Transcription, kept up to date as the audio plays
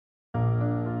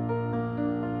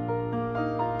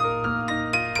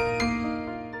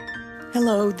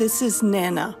Hello, this is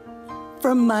Nana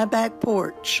from my back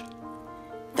porch.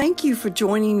 Thank you for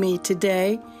joining me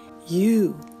today.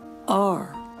 You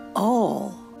are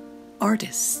all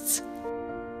artists.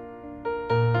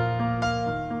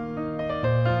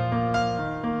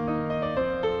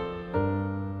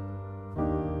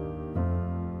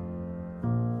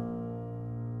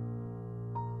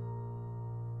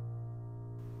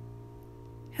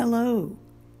 Hello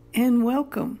and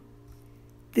welcome.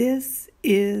 This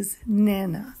is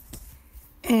Nana,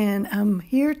 and I'm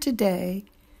here today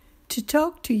to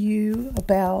talk to you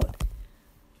about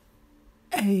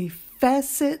a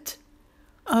facet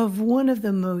of one of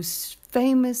the most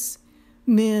famous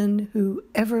men who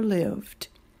ever lived,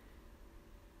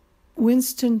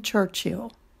 Winston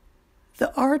Churchill,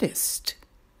 the artist.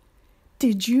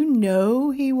 Did you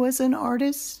know he was an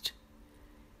artist?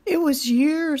 It was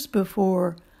years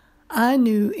before I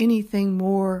knew anything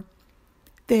more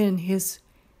than his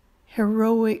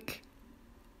heroic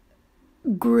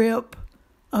grip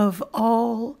of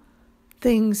all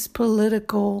things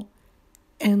political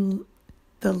and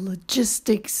the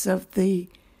logistics of the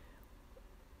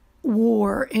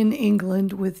war in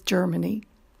England with Germany.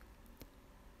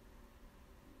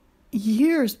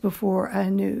 Years before I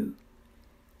knew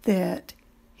that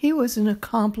he was an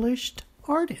accomplished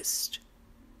artist.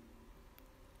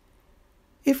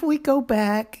 If we go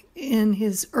back in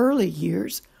his early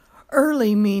years,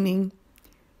 early meaning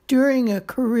during a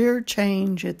career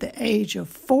change at the age of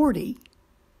 40,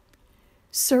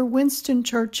 Sir Winston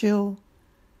Churchill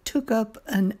took up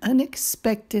an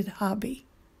unexpected hobby,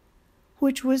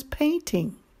 which was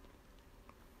painting.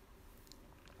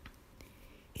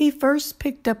 He first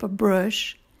picked up a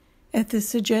brush at the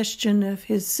suggestion of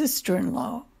his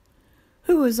sister-in-law,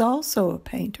 who was also a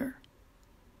painter.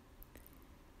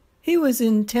 He was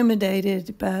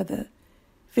intimidated by the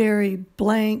very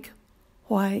blank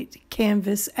white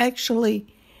canvas, actually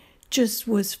just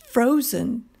was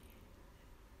frozen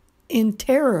in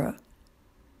terror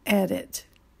at it.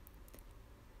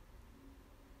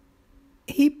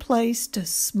 He placed a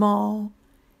small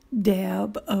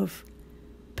dab of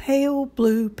pale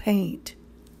blue paint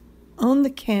on the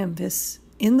canvas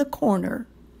in the corner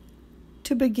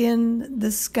to begin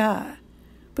the sky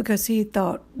because he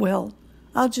thought, well,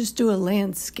 I'll just do a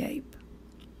landscape.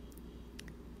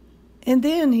 And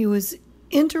then he was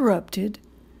interrupted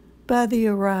by the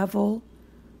arrival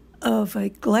of a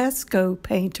Glasgow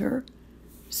painter,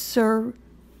 Sir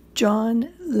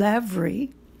John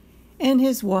Lavery, and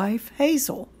his wife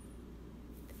Hazel.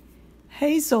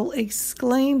 Hazel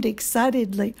exclaimed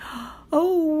excitedly,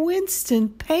 "Oh, Winston,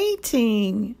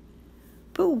 painting!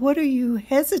 But what are you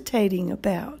hesitating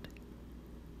about?"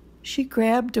 She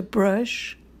grabbed a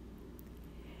brush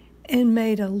and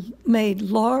made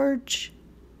large,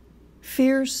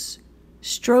 fierce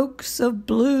strokes of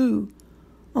blue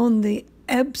on the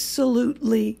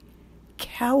absolutely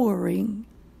cowering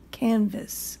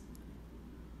canvas.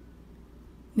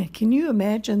 Now, can you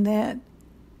imagine that?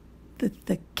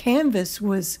 The canvas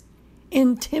was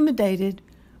intimidated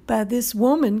by this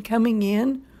woman coming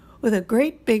in with a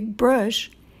great big brush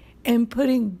and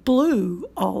putting blue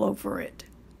all over it.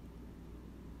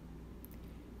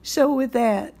 So with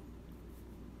that,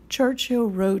 Churchill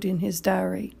wrote in his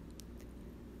diary,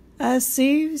 "I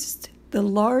seized the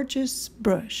largest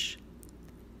brush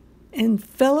and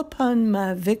fell upon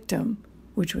my victim,"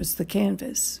 which was the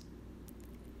canvas,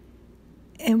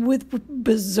 "and with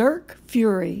berserk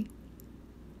fury,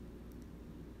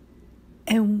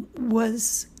 and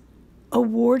was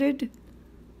awarded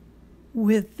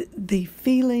with the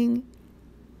feeling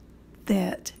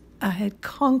that I had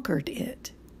conquered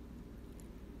it,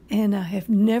 and I have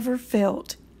never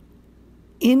felt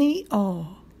any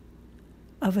awe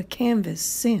of a canvas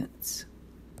since."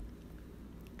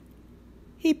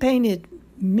 He painted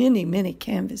many, many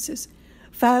canvases.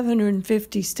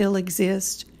 550 still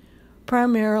exist,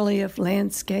 primarily of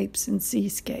landscapes and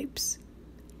seascapes.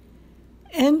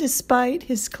 And despite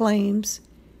his claims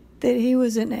that he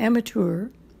was an amateur,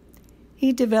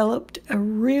 he developed a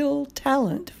real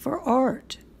talent for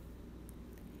art.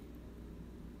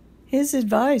 His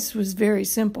advice was very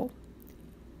simple.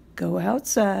 Go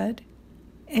outside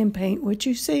and paint what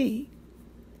you see.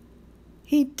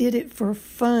 He did it for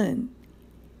fun.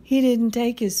 He didn't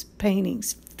take his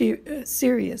paintings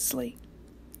seriously.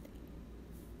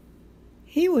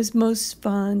 He was most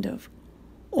fond of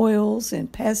oils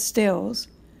and pastels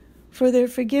for their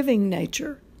forgiving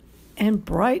nature and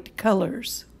bright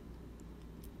colors.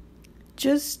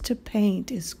 Just to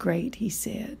paint is great, he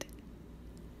said.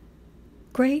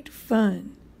 Great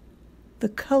fun. The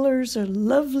colors are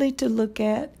lovely to look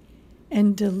at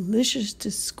and delicious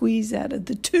to squeeze out of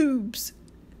the tubes.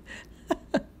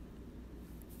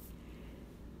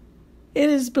 It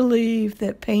is believed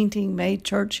that painting made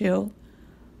Churchill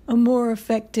a more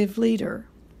effective leader,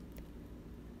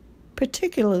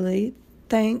 particularly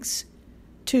thanks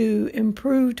to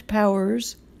improved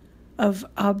powers of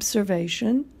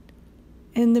observation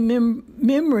and the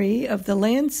memory of the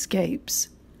landscapes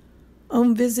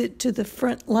on visit to the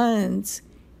front lines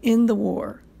in the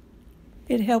war.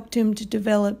 It helped him to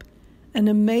develop an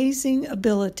amazing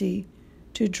ability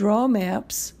to draw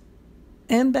maps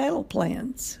and battle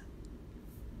plans.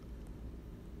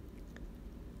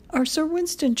 Are Sir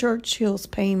Winston Churchill's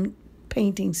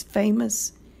paintings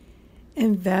famous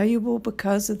and valuable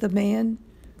because of the man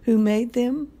who made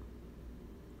them?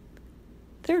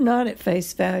 They're not at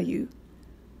face value,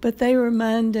 but they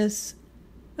remind us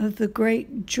of the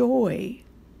great joy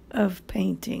of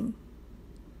painting.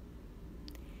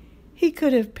 He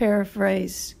could have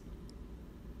paraphrased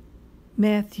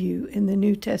Matthew in the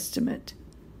New Testament.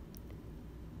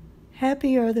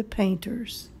 Happy are the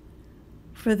painters,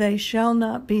 for they shall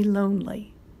not be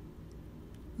lonely.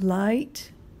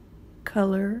 Light,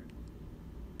 color,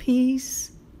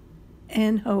 peace,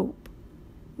 and hope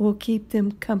will keep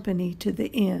them company to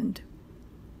the end,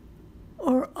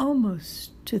 or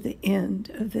almost to the end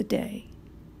of the day.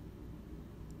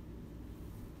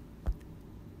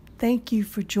 Thank you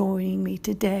for joining me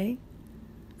today.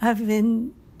 I've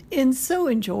so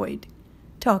enjoyed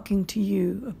talking to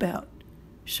you about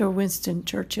Sir Winston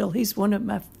Churchill. He's one of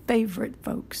my favorite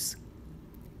folks.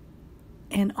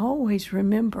 And always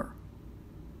remember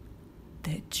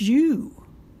that you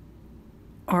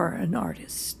are an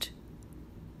artist.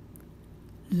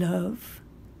 Love,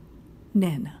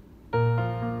 Nana.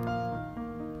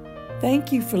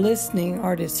 Thank you for listening,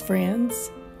 artist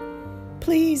friends.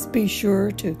 Please be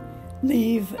sure to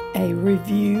leave a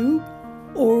review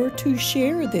or to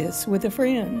share this with a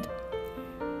friend.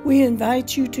 We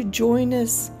invite you to join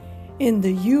us in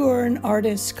the You Are an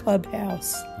Artist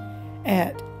Clubhouse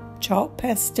at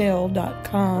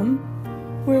chalkpastel.com,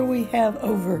 where we have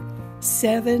over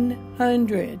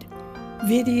 700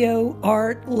 video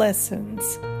art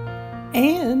lessons.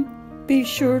 And be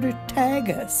sure to tag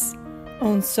us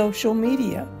on social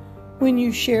media when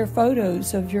you share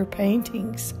photos of your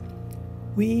paintings.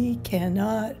 We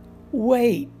cannot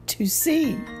wait to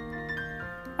see.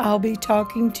 I'll be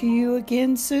talking to you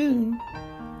again soon.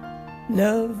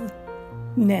 Love,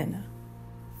 Nana.